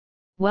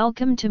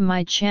Welcome to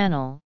my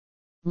channel,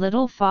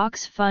 Little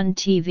Fox Fun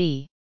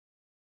TV.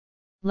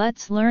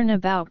 Let's learn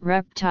about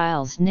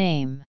reptiles.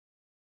 Name.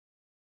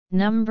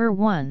 Number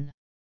 1.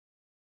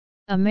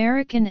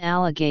 American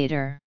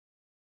alligator.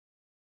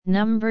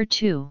 Number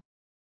 2.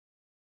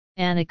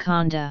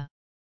 Anaconda.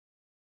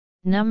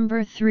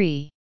 Number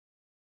 3.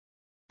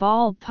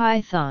 Ball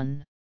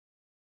python.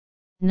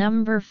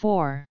 Number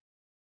 4.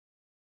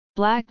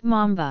 Black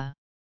mamba.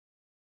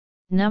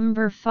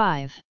 Number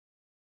 5.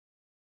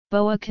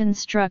 Boa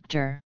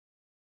constrictor.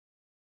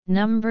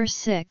 Number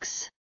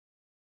 6.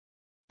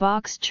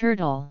 Box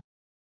turtle.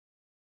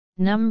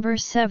 Number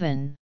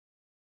 7.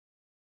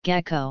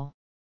 Gecko.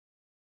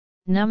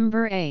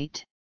 Number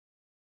 8.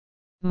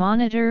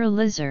 Monitor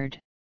lizard.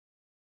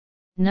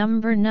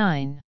 Number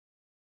 9.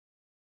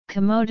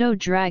 Komodo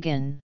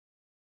dragon.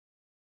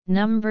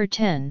 Number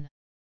 10.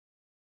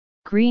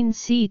 Green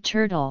sea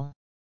turtle.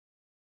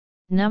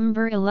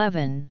 Number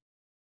 11.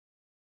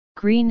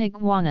 Green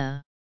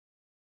iguana.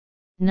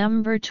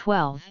 Number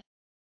 12.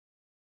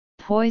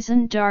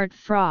 Poison dart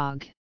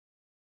frog.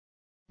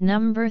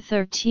 Number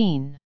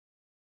 13.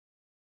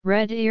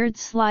 Red-eared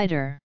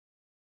slider.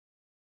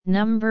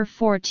 Number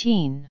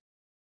 14.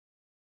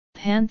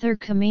 Panther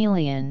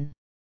chameleon.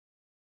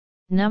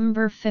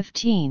 Number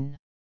 15.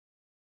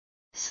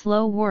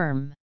 Slow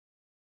worm.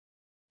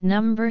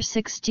 Number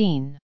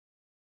 16.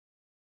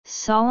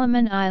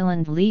 Solomon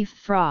Island leaf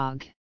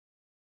frog.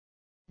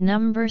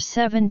 Number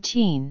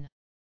 17.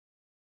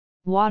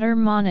 Water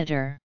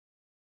monitor.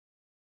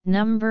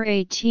 Number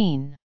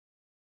 18.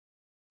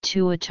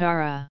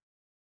 Tuatara.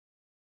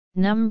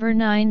 Number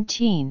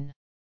 19.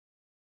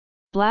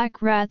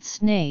 Black rat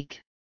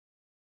snake.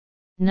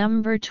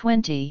 Number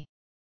 20.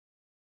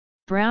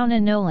 Brown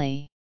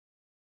anole.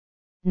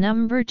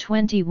 Number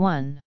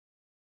 21.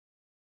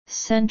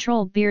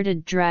 Central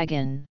bearded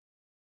dragon.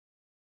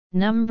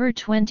 Number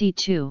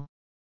 22.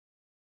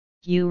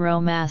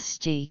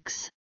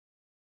 Uromastyx.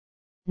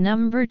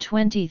 Number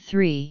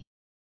 23.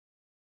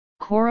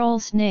 Coral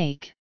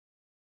snake.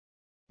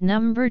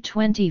 Number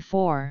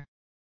 24.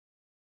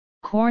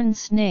 Corn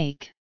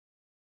snake.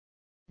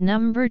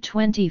 Number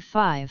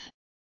 25.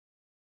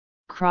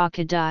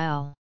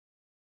 Crocodile.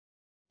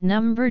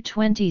 Number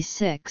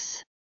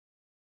 26.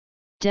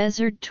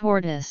 Desert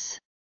tortoise.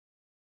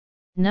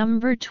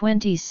 Number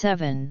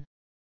 27.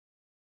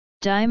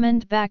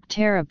 Diamondback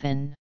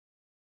terrapin.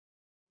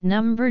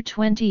 Number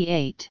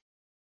 28.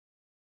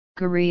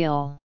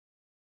 Gharial.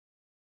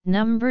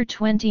 Number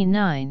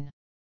 29.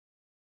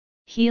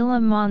 Gila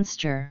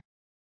monster.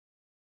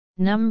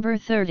 Number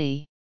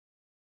 30.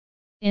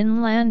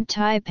 Inland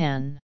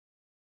taipan.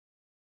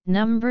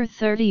 Number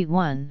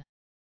 31.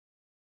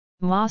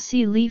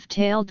 Mossy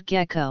leaf-tailed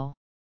gecko.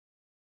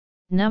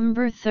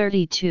 Number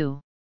 32.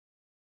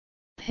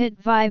 Pit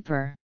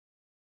viper.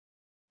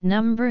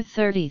 Number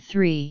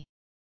 33.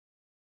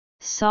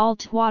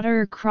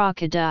 Saltwater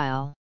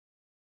crocodile.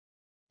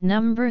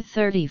 Number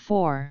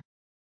 34.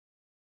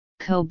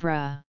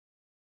 Cobra.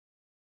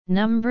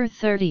 Number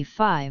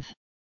 35.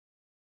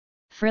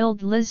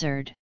 Frilled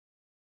lizard.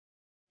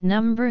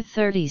 Number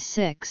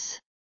 36.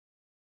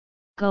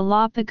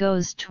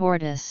 Galapagos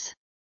tortoise.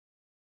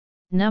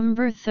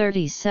 Number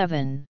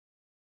 37.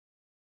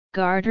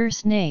 Garter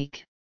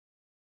snake.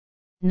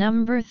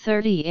 Number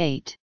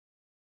 38.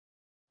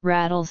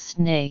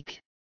 Rattlesnake.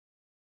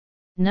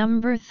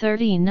 Number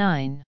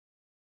 39.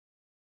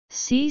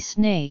 Sea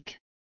snake.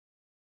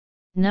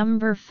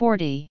 Number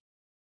 40.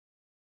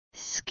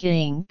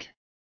 Skink.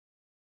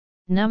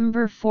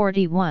 Number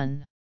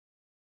 41.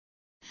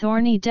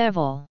 Thorny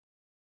devil.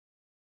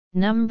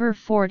 Number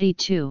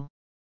 42.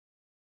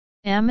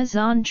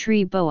 Amazon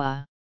tree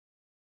boa.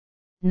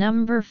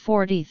 Number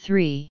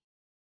 43.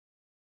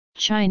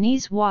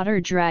 Chinese water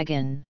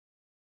dragon.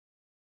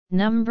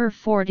 Number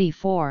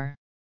 44.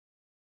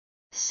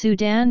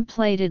 Sudan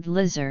plated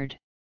lizard.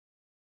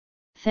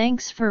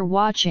 Thanks for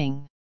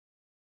watching.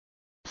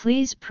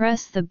 Please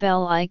press the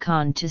bell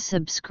icon to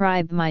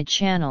subscribe my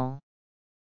channel.